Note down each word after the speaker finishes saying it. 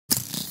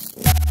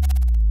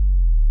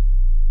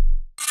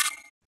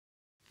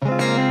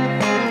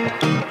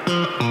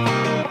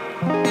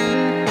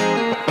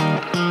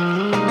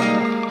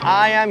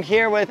am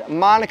here with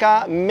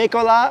Monika,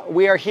 Mikkola.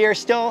 We are here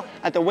still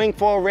at the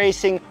WingFoil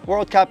Racing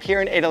World Cup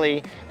here in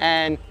Italy.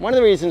 And one of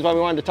the reasons why we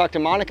wanted to talk to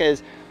Monika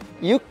is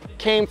you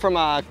came from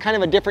a kind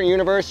of a different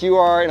universe. You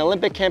are an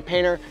Olympic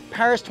campaigner,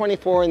 Paris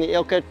 24 in the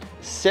Ilka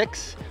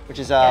 6, which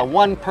is a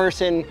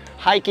one-person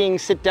hiking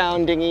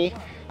sit-down dinghy.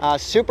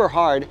 Super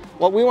hard.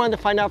 What we wanted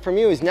to find out from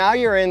you is now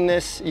you're in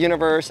this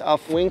universe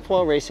of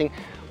WingFoil racing.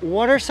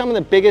 What are some of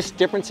the biggest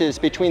differences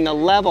between the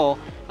level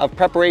of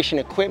preparation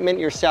equipment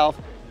yourself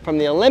from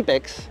the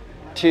Olympics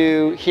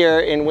to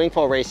here in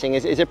WingFoil racing?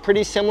 Is it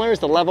pretty similar? Is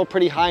the level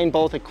pretty high in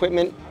both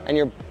equipment and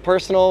your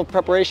personal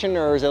preparation,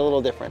 or is it a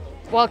little different?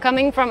 Well,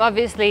 coming from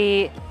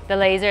obviously the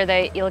laser,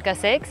 the Ilka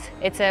 6,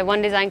 it's a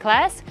one design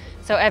class,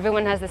 so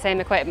everyone has the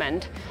same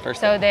equipment.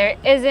 So there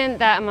isn't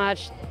that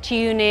much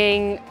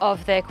tuning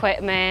of the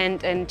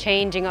equipment and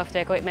changing of the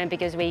equipment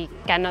because we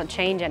cannot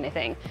change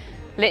anything.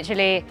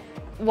 Literally,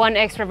 one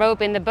extra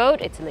rope in the boat,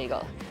 it's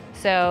illegal.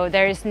 So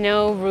there is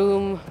no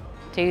room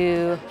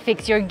to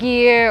fix your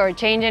gear or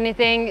change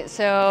anything.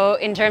 So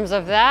in terms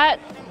of that,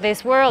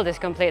 this world is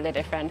completely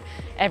different.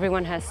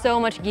 Everyone has so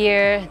much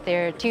gear,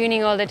 they're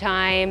tuning all the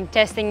time,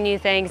 testing new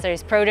things.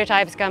 There's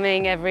prototypes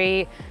coming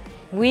every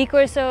week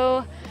or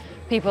so.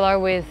 People are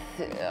with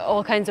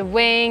all kinds of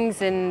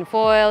wings and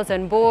foils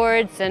and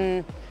boards,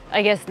 and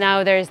I guess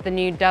now there's the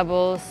new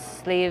double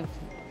sleeve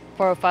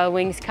profile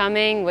wings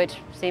coming, which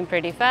seem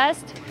pretty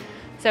fast.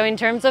 So in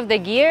terms of the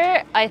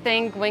gear, I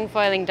think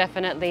wingfoiling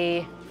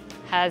definitely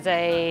has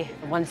a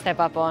one step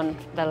up on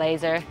the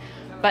laser.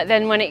 But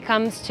then when it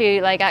comes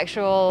to like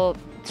actual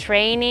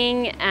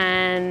training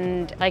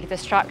and like the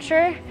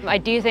structure, I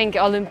do think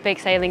Olympic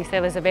sailing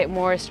still is a bit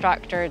more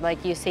structured.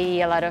 Like you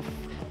see a lot of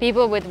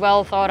people with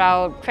well thought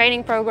out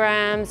training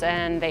programs,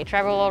 and they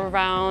travel all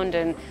around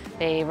and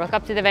they rock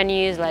up to the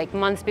venues like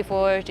months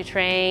before to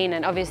train.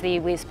 And obviously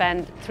we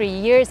spent 3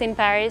 years in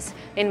Paris,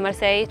 in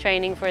Marseille,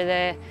 training for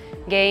the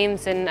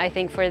games, and I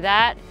think for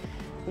that,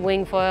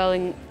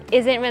 wingfoiling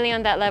isn't really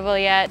on that level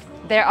yet.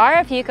 There are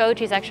a few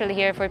coaches actually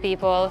here for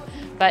people,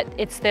 but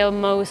it's still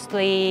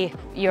mostly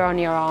you're on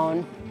your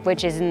own,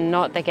 which is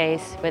not the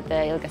case with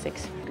the Ilka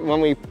 6.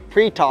 When we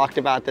pre-talked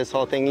about this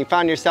whole thing, you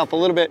found yourself a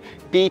little bit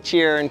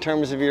beachier in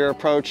terms of your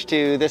approach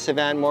to this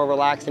event, more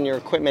relaxed in your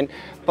equipment.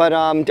 But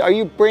are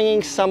you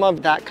bringing some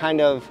of that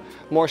kind of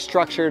more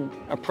structured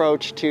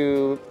approach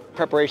to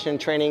preparation and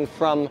training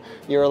from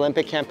your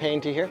Olympic campaign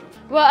to here?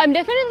 Well, I'm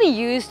definitely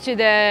used to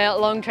the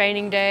long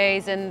training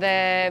days and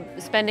the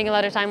spending a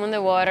lot of time on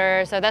the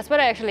water. So that's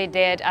what I actually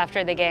did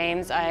after the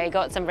games. I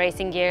got some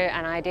racing gear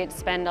and I did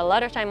spend a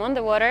lot of time on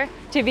the water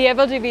to be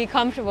able to be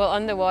comfortable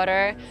on the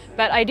water.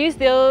 But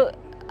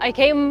I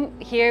came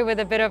here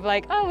with a bit of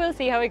like, oh, we'll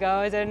see how it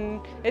goes,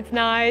 and it's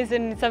nice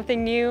and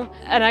something new.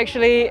 And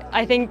actually,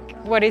 I think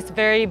what is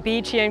very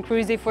beachy and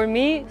cruisy for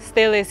me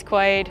still is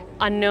quite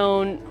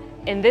unknown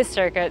in this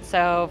circuit.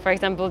 So for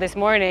example, this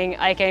morning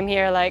I came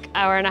here like an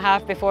hour and a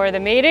half before the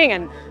meeting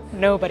and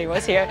nobody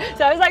was here.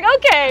 So I was like,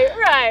 okay,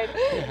 right.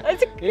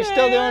 You're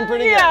still doing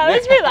pretty good. Yeah,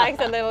 let's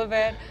relax a little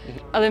bit.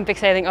 Olympic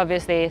sailing,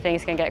 obviously,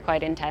 things can get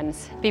quite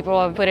intense. People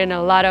have put in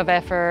a lot of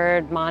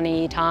effort,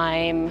 money,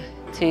 time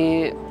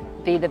to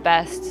be the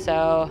best.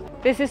 So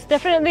this is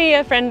definitely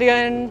a friendly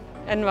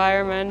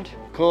environment.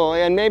 Cool,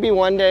 and maybe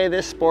one day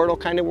this sport will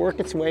kind of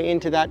work its way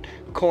into that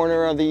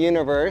corner of the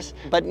universe.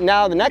 But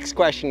now the next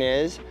question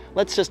is,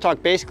 let's just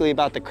talk basically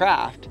about the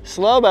craft.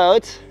 Slow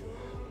boats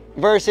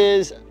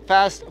versus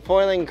fast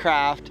foiling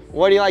craft.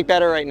 What do you like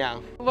better right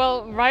now?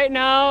 Well, right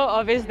now,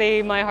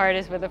 obviously my heart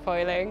is with the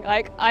foiling.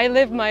 Like, I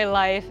live my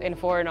life in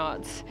 4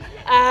 knots.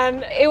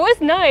 And it was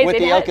nice. With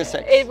the Ilka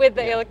 6. With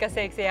the Ilka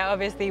 6, yeah,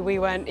 obviously we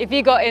went, if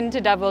you got into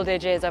double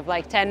digits of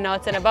like 10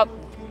 knots and above,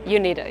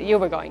 you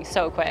were going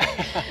so quick.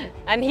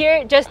 And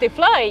here, just to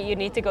fly, you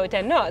need to go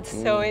 10 knots.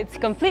 So it's a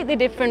completely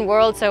different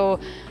world.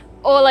 So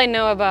all I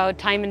know about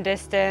time and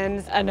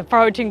distance and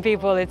approaching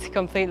people, it's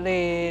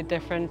completely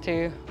different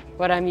to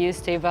what I'm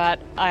used to, but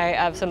I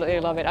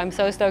absolutely love it. I'm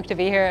so stoked to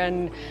be here,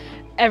 and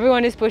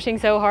everyone is pushing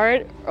so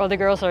hard. All the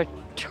girls are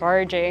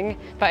charging,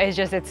 but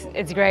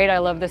it's great. I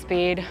love the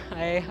speed.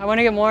 I want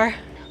to get more.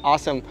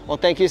 Awesome. Well,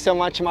 thank you so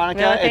much, Monika.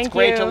 No, it's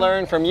great to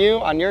learn from you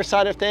on your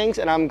side of things,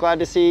 and I'm glad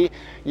to see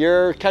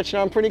you're catching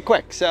on pretty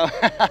quick. So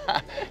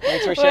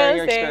thanks for sharing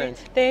your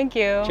experience. Thank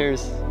you.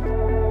 Cheers.